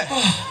ṣẹlẹ̀.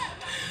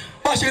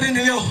 Bá a ṣe rí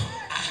nìyẹn o.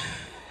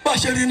 Bá a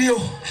ṣe rí ni o.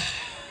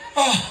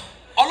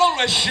 Ọlọ́run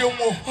ẹ ṣeun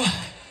o.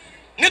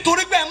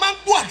 Nítorí pé ẹ máa ń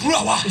gbọ́ àdúrà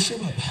wa. Ẹ ṣé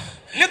bàbá.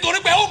 Nítorí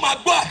pé ó máa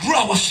gbọ́ àdúrà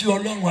wa. Ó ṣe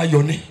Ọlọ́run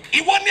ayọ̀ ni.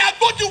 Ìwọ ni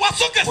agbójú wa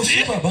sókè Ó sí.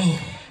 ṣe bàbá o.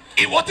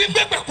 Ìwọ tí ń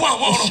gbé pẹ̀kún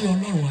àwọn Ó ṣe ọ̀rọ̀.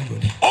 Ọlọ́run ayọ̀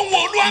ni. Ohun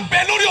Olúwa ń bẹ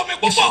lórí omi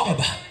Ó ṣe púpọ̀.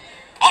 bàbá.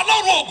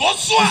 Ọlọ́run ògo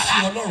sún Ó ṣe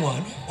àrá. Ọlọ́run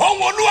àánú.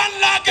 Ohun Olúwa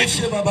ńlá Ó kejì.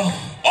 ṣe bàbá o.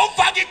 Ó ń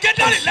fagi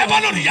Kédárì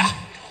Lẹ́bánánì yá.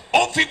 Ó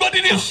ń fi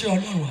gbódì ní. Ó ṣe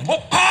Ọlọ́run àánú. Ó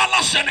pa á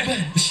láṣẹ ni.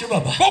 Bẹ́ẹ̀ ó ṣe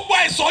bàbá. Gbogbo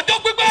àìsàn ọjọ́ Ó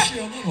pípẹ́ ṣe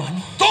Ọlọ́run àánú.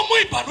 tó mú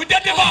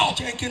ìbànújẹ́ dé bá ọ,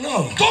 Thank you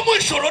Lord. tó mú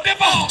ìṣòro dé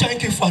bá ọ,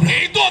 Thank you Father.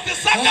 èyí tó ti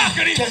sá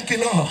káàkiri, Thank you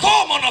Lord.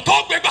 tó mọ̀nà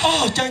tó gbé gbà.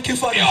 Thank you Ní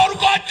Father.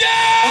 orúkọ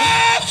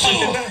Jésù.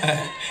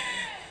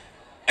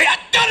 Ẹ̀yà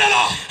jáde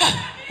lọ.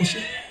 Ó ṣe.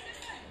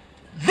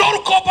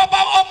 Lórúkọ bàbá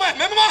ọmọ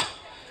ẹ̀mí mímọ́.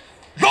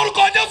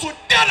 Lórúkọ Jésù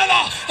jáde lọ.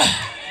 Ó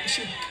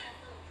ṣe.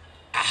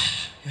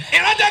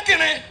 Ìránjẹ́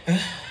kìnrin.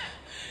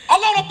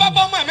 Ọlọ́run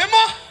bàbá ọmọ ẹ̀mí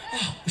mímọ́.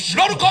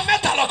 Lórúkọ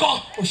mẹ́ta lọ́kàn.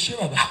 Ó ṣe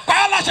bàbá. Àpá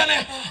aláṣẹ ni.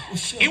 Ó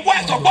ṣe Ìwọ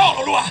ẹ̀sọ̀ gbọ́ ọ̀rọ̀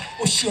Olúwa.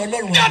 Ó ṣe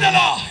Ọlọ́run Jáde ayọ̀.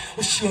 lọ.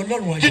 Ó ṣe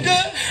Ọlọ́run ayọ̀. Dìde.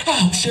 Ó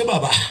ṣe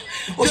bàbá.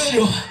 Ó ṣe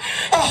o.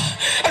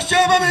 Ẹ ṣe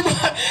bá mi gbà.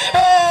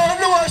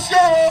 Olúwa ṣe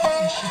o.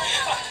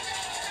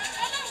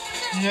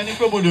 ìyẹn ni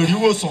pé mo lè rí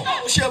wòsàn.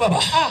 Ó ṣe bàbá.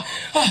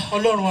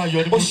 Ọlọ́run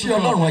ayọ̀ ni mo Ó ṣe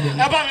Ọlọ́run ayọ̀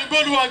ni. ẹ bá mi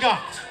gbólúwa ga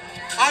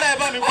ara ẹ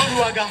bá mi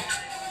gbólúwa ga.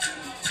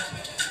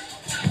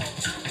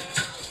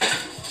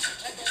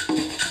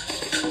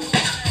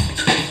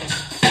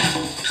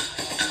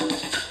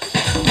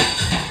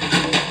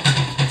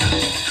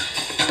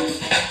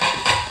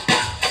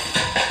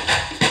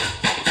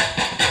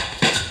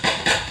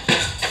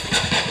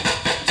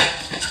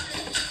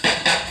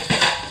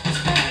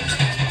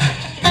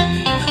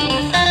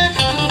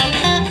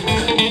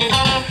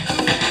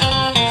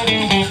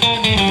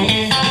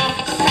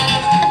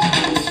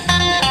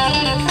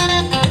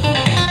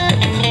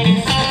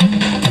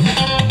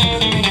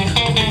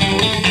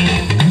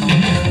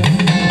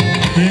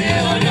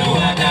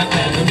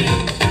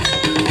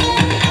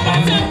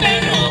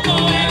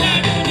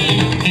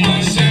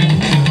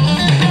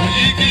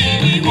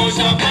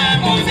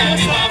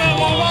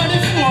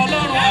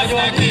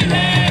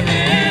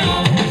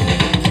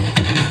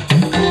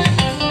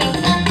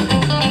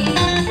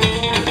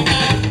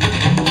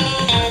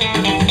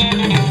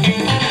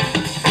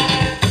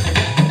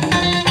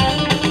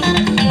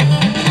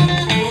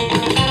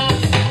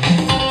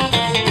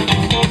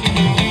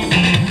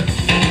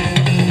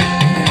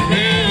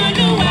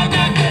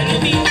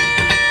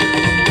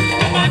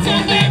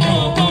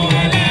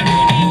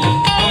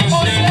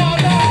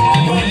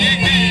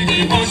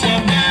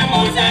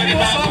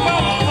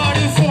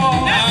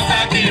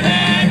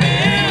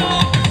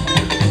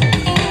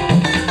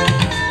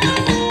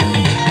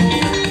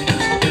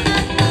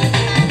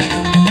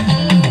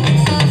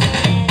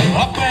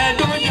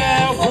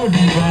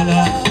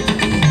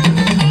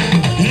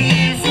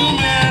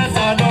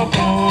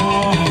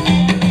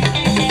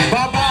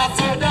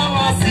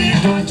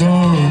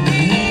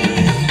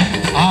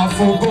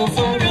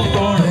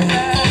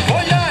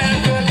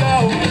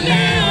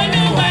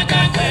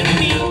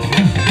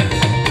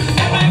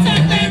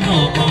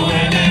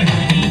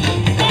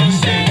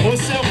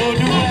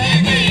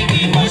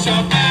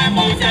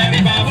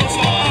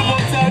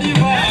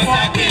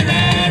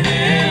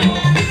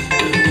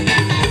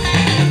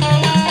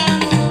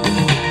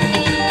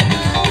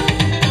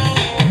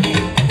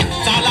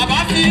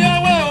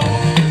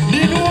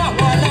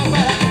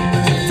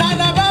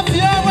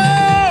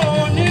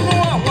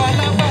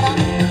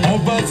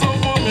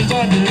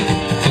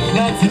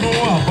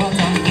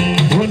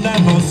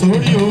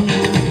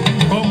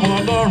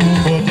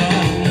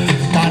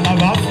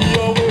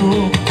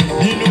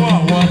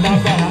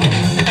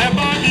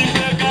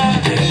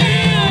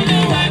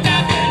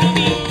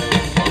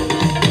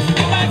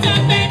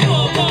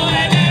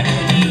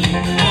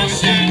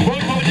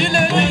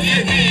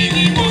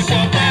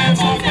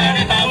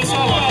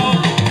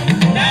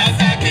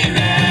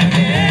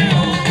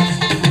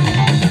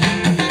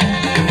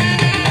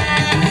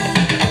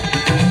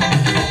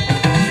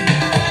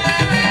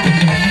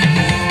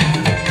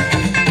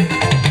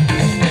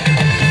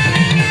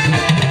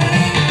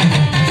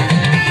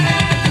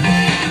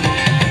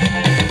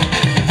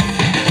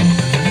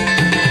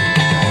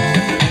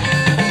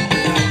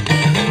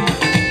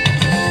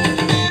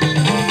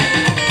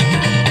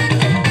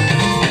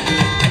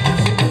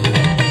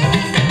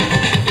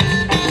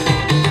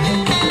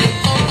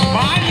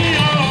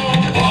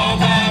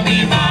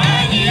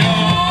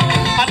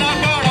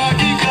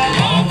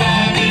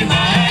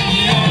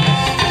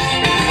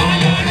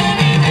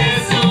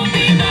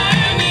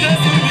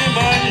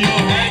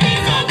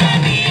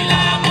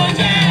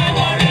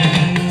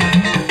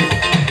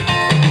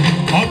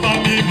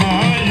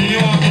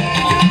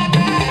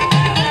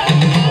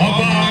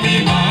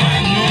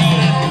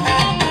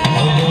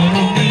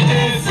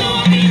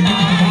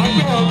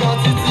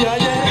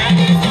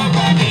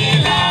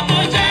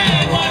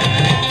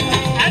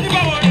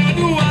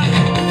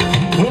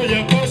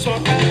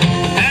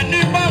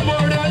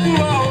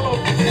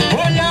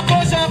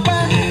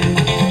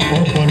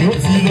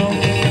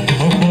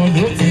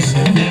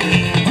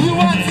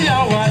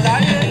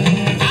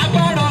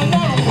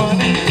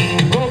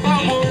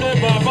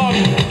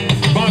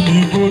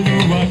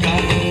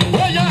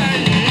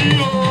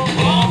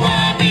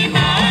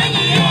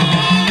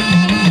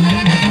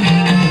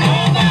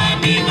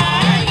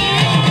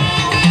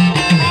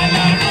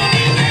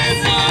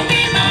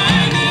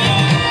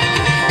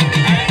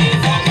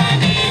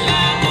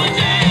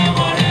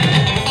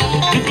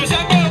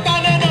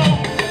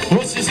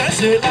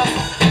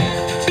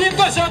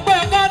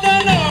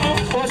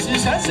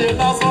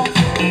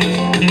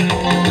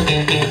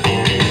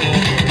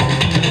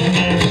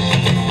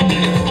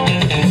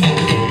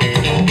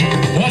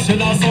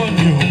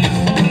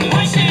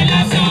 Wọ́n ṣe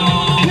lásán.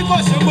 Bí kò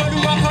ṣe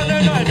gbólúwa kọ́lé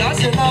náà ìdá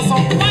ṣe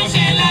lásán.